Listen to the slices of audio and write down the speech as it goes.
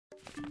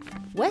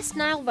West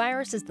Nile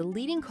virus is the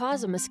leading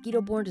cause of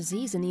mosquito-borne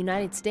disease in the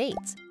United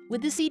States,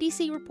 with the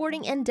CDC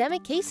reporting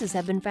endemic cases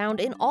have been found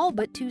in all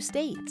but 2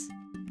 states.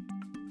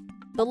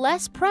 The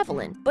less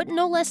prevalent, but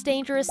no less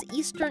dangerous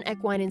Eastern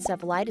equine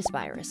encephalitis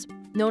virus,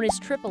 known as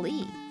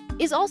EEE,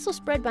 is also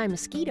spread by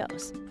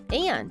mosquitoes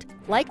and,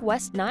 like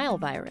West Nile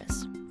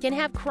virus, can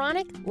have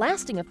chronic,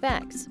 lasting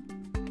effects.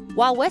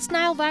 While West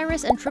Nile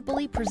virus and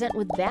EEE present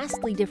with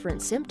vastly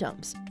different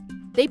symptoms,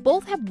 they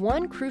both have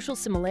one crucial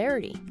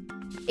similarity.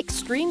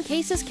 Extreme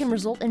cases can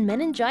result in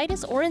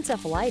meningitis or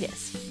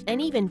encephalitis,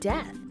 and even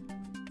death.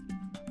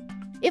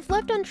 If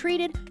left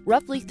untreated,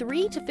 roughly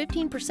 3 to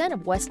 15%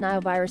 of West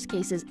Nile virus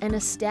cases and a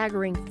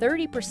staggering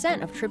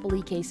 30% of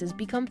EEE cases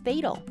become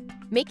fatal,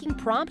 making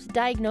prompt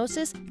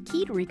diagnosis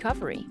key to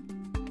recovery.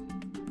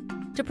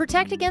 To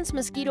protect against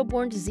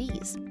mosquito-borne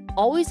disease,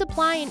 always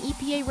apply an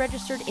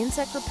EPA-registered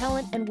insect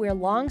repellent and wear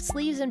long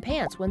sleeves and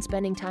pants when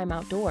spending time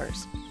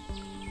outdoors.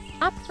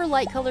 Opt for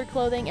light-colored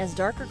clothing as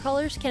darker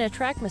colors can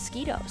attract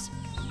mosquitoes,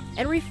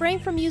 and refrain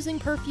from using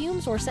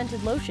perfumes or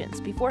scented lotions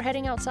before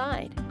heading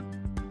outside.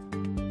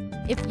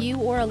 If you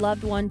or a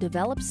loved one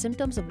develops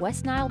symptoms of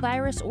West Nile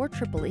virus or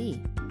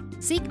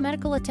EEE, seek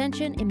medical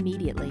attention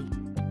immediately.